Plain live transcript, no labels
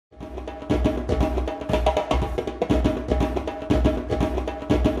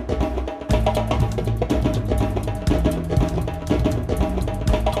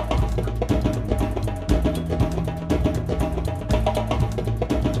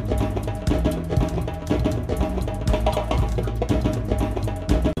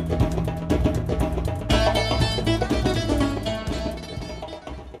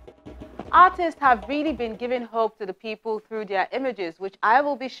artists have really been giving hope to the people through their images, which I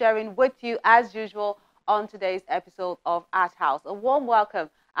will be sharing with you as usual on today's episode of Art House. A warm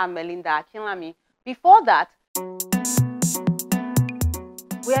welcome. I'm Melinda Akinlami. Before that,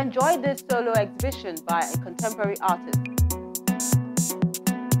 we enjoyed this solo exhibition by a contemporary artist.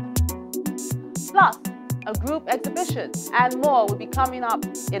 Plus, a group exhibition and more will be coming up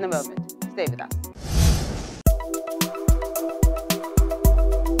in a moment. Stay with us.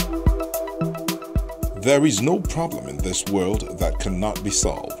 There is no problem in this world that cannot be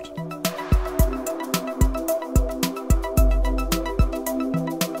solved.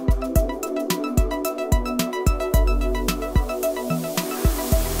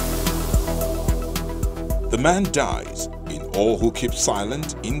 The man dies in all who keep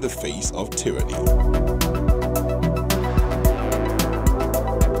silent in the face of tyranny.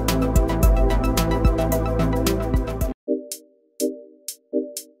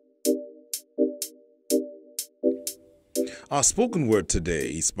 Our spoken word today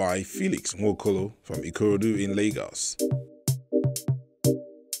is by Felix Nwokolo from Ikorodu in Lagos.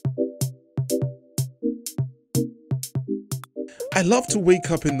 I love to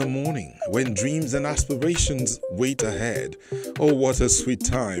wake up in the morning when dreams and aspirations wait ahead. Oh, what a sweet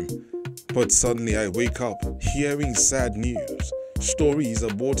time. But suddenly I wake up hearing sad news, stories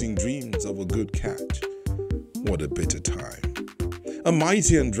aborting dreams of a good catch. What a bitter time. A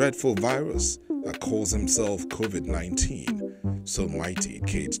mighty and dreadful virus that calls himself COVID-19, so mighty it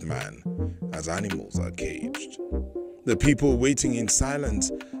caged man, as animals are caged. The people waiting in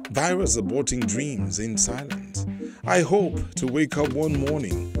silence, virus aborting dreams in silence. I hope to wake up one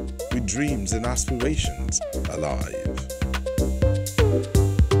morning with dreams and aspirations alive.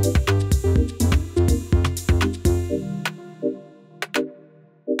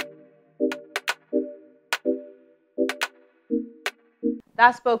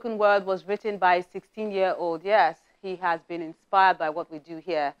 That spoken word was written by a 16-year-old. Yes, he has been inspired by what we do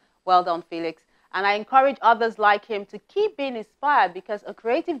here. Well done, Felix. And I encourage others like him to keep being inspired, because a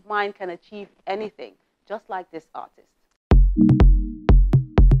creative mind can achieve anything, just like this artist.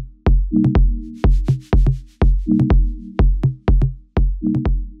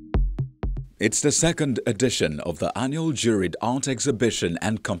 It's the second edition of the annual juried art exhibition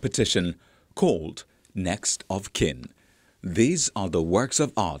and competition called Next of Kin. These are the works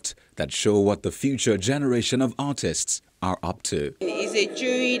of art that show what the future generation of artists are up to. It's a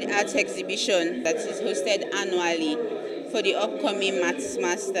juried art exhibition that is hosted annually for the upcoming Maths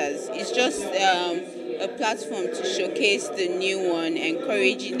Masters. It's just a platform to showcase the new one,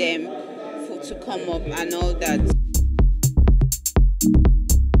 encouraging them to come up and all that.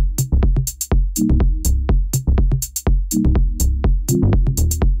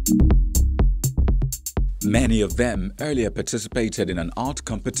 Many of them earlier participated in an art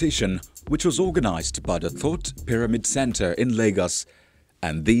competition which was organized by the Thought Pyramid Center in Lagos.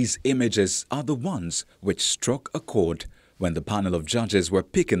 And these images are the ones which struck a chord when the panel of judges were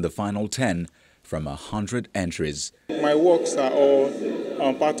picking the final 10 from 100 entries. My works are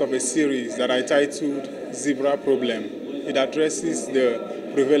all part of a series that I titled Zebra Problem. It addresses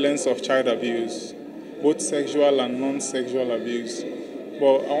the prevalence of child abuse, both sexual and non-sexual abuse.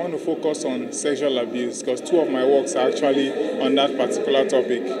 But I want to focus on sexual abuse because two of my works are actually on that particular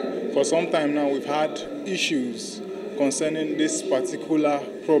topic. For some time now, we've had issues concerning this particular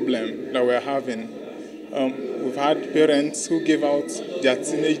problem that we're having. We've had parents who give out their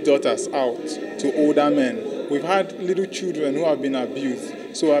teenage daughters out to older men. We've had little children who have been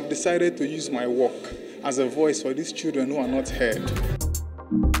abused. So I've decided to use my work as a voice for these children who are not heard.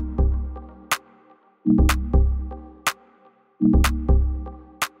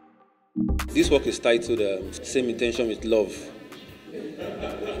 This work is titled Same Intention with Love.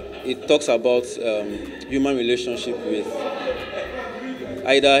 It talks about human relationship with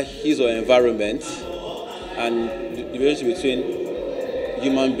either his or environment and the relationship between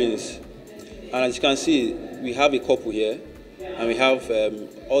human beings. And as you can see, we have a couple here and we have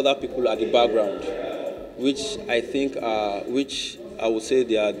other people at the background, which I think are, which I would say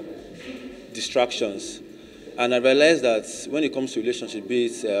they are distractions. And I realized that when it comes to relationship, be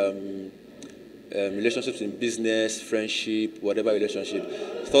it relationships in business, friendship, whatever relationship,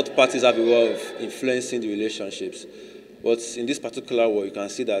 third parties have a way of influencing the relationships. But in this particular one, you can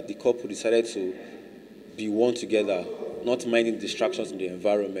see that the couple decided to be one together, not minding distractions in the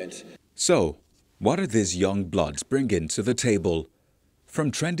environment. So, what are these young bloods bringing to the table?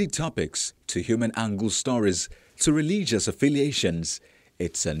 From trendy topics to human angle stories to religious affiliations,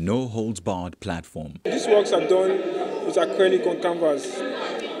 it's a no-holds-barred platform. These works are done with acrylic on canvas.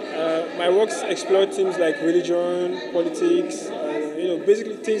 My works explore themes like religion, politics,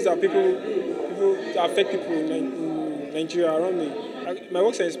 basically things that people affect people in Nigeria around me. My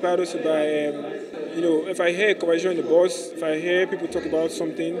works are inspired also by, if I hear a conversation in the bus, if I hear people talk about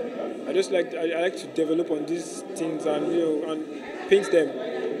something, I like to develop on these things and and paint them,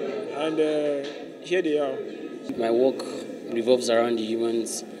 and here they are. My work revolves around the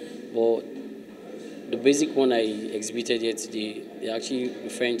humans, but the basic one I exhibited here today, they're actually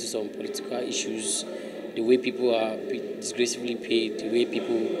referring to some political issues, the way people are disgracefully paid, the way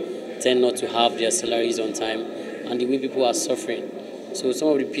people tend not to have their salaries on time, and the way people are suffering. So some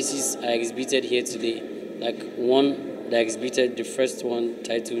of the pieces I exhibited here today, like one that I exhibited, the first one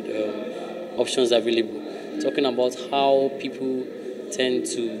titled Options Available, talking about how people tend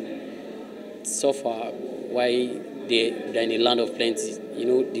to suffer while they're in a land of plenty.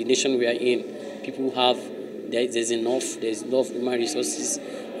 The nation we are in, people have, there's enough human resources,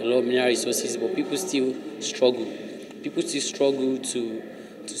 a lot of mineral resources, but people still struggle. People still struggle to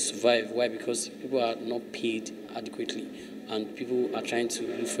survive. Why? Because people are not paid adequately, and people are trying to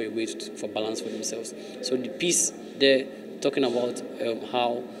look for a way for balance for themselves. So the piece there talking about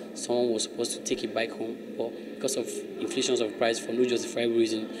how someone was supposed to take a bike home, but because of inflations of price for no justifiable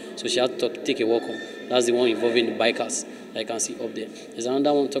reason, so she had to take a walk home. That's the one involving the bikers that I can see up there. There's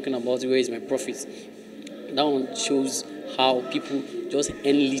another one talking about where is my profits. That one shows how people just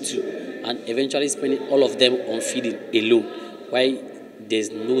earn little and eventually spending all of them on feeding alone, while there's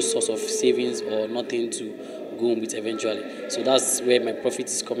no source of savings or nothing to go home with eventually. So that's where my profit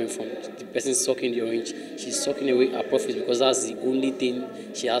is coming from. The person sucking the orange, she's sucking away her profits because that's the only thing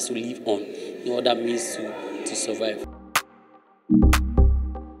she has to live on, no other means to survive.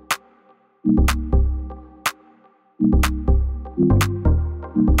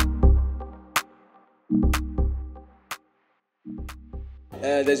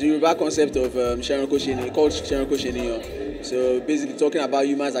 There's a Yoruba concept of Sheranko Sheni, called Sheranko Sheniyan. So basically talking about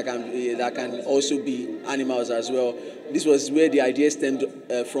humans that can also be animals as well. This was where the idea stemmed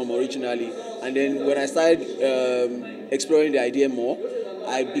from originally. And then when I started exploring the idea more,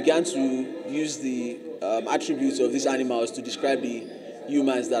 I began to use the attributes of these animals to describe the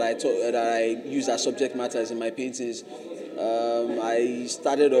humans that I use as subject matters in my paintings. I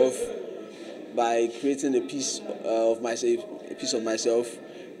started off by creating a piece of myself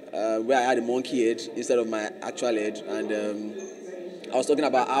where I had a monkey head instead of my actual head, and I was talking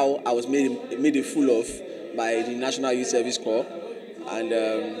about how I was made a fool of by the National Youth Service Corps, and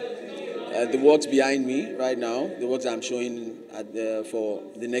the works behind me right now, the works I'm showing for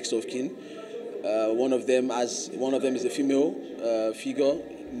the next of kin. One of them is a female figure,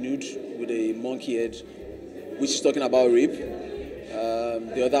 nude with a monkey head, which is talking about rape.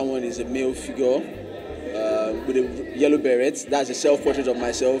 The other one is a male figure with a yellow beret. That's a self-portrait of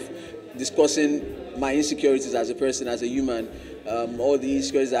myself, discussing my insecurities as a person, as a human. All the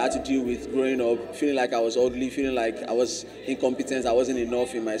insecurities I had to deal with growing up, feeling like I was ugly, feeling like I was incompetent, I wasn't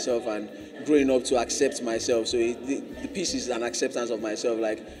enough in myself, and growing up to accept myself. So the piece is an acceptance of myself.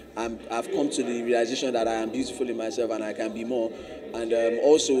 Like I've come to the realization that I am beautiful in myself and I can be more. And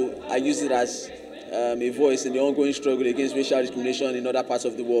also I use it as a voice in the ongoing struggle against racial discrimination in other parts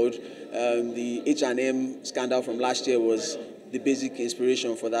of the world. The H&M scandal from last year was the basic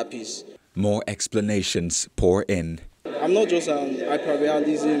inspiration for that piece. More explanations pour in. I'm not just an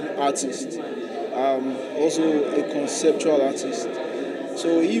hyperrealism artist. I'm also a conceptual artist.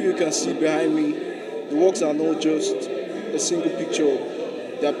 So if you can see behind me, the works are not just a single picture.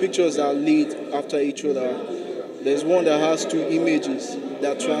 They are pictures that are laid after each other. There's one that has two images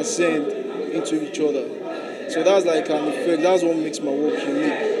that transcend into each other. So that's like an effect. That's what makes my work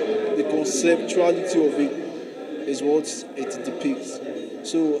unique. The conceptuality of it is what it depicts.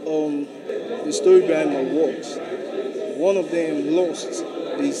 So the story behind my works, one of them, Lost,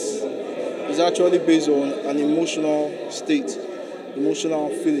 is actually based on an emotional state, emotional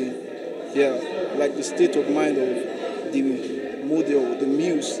feeling. Yeah, like the state of mind of the model, the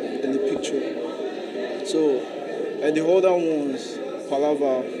muse in the picture. So, and the other ones,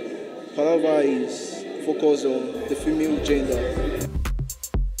 Palava is focused on the female gender.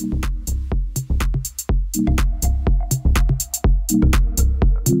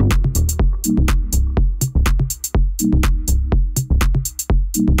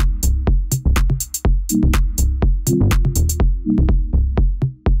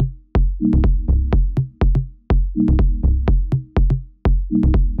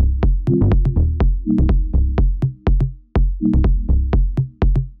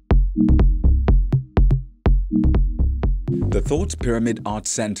 The Thought Pyramid Art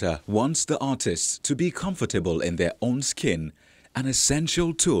Center wants the artists to be comfortable in their own skin, an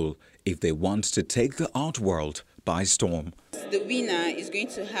essential tool if they want to take the art world by storm. The winner is going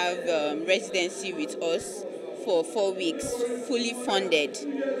to have residency with us for 4 weeks, fully funded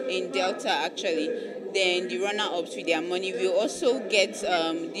in Delta actually. Then the runner-ups with their money will also get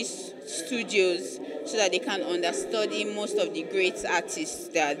these studios so that they can understudy most of the great artists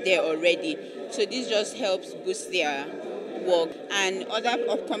that are there already. So this just helps boost their work, and other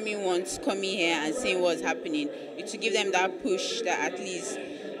upcoming ones coming here and seeing what's happening, to give them that push that at least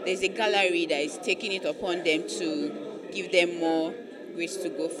there's a gallery that is taking it upon them to give them more ways to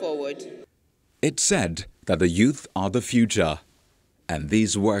go forward. It's said that the youth are the future, and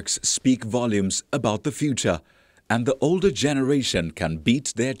these works speak volumes about the future, and the older generation can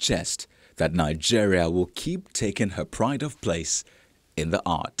beat their chest that Nigeria will keep taking her pride of place in the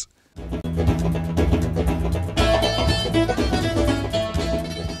art.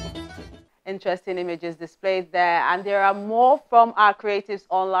 Interesting images displayed there, and there are more from our creatives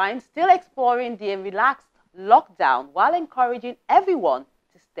online, still exploring the relaxed lockdown while encouraging everyone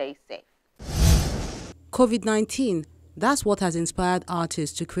to stay safe. COVID-19, that's what has inspired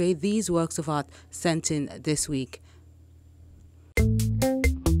artists to create these works of art sent in this week.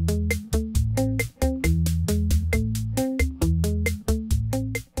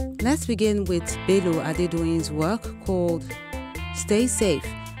 Let's begin with Bello Adedoyin's work called Stay Safe.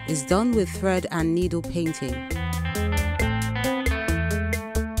 It's done with thread and needle painting.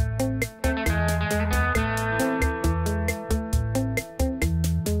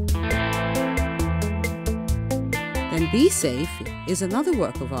 Then Be Safe is another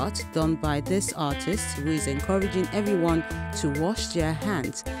work of art done by this artist who is encouraging everyone to wash their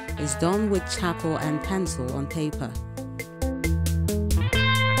hands. It's done with charcoal and pencil on paper.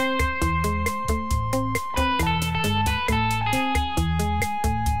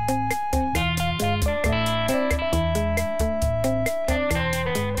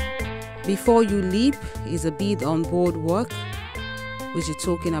 Before You Leap is a bead on board work, which is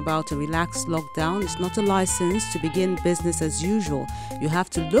talking about a relaxed lockdown. It's not a license to begin business as usual. You have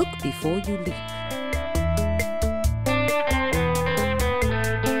to look before you leap.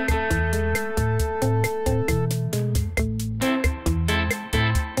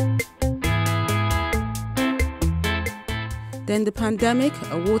 Then The Pandemic,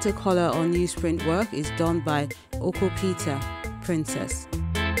 a watercolor on newsprint work, is done by Okopita Princess.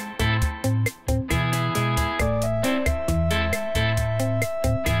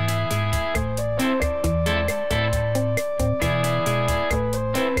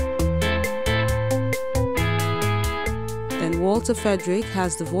 Walter Frederick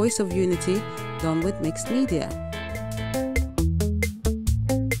has The Voice of Unity, done with mixed media.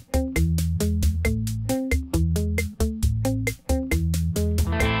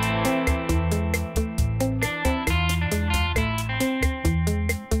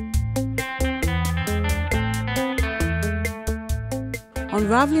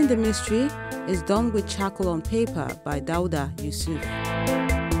 Unraveling the Mystery is done with charcoal on paper by Dauda Yusuf.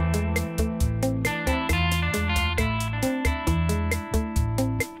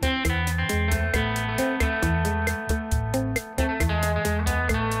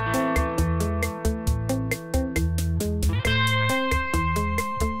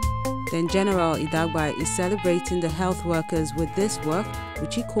 Then General Idagba is celebrating the health workers with this work,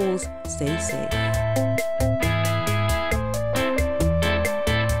 which he calls Stay Safe.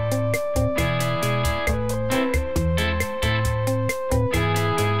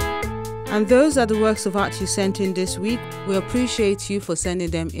 And those are the works of art you sent in this week. We appreciate you for sending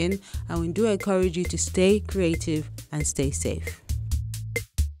them in, and we do encourage you to stay creative and stay safe.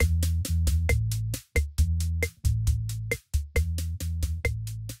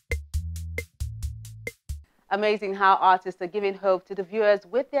 Amazing how artists are giving hope to the viewers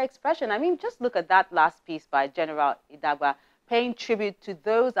with their expression. I mean, just look at that last piece by General Idagba, paying tribute to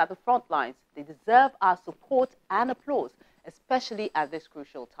those at the front lines. They deserve our support and applause, especially at this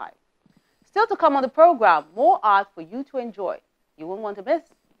crucial time. Still to come on the program, more art for you to enjoy. You won't want to miss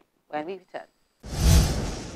when we return.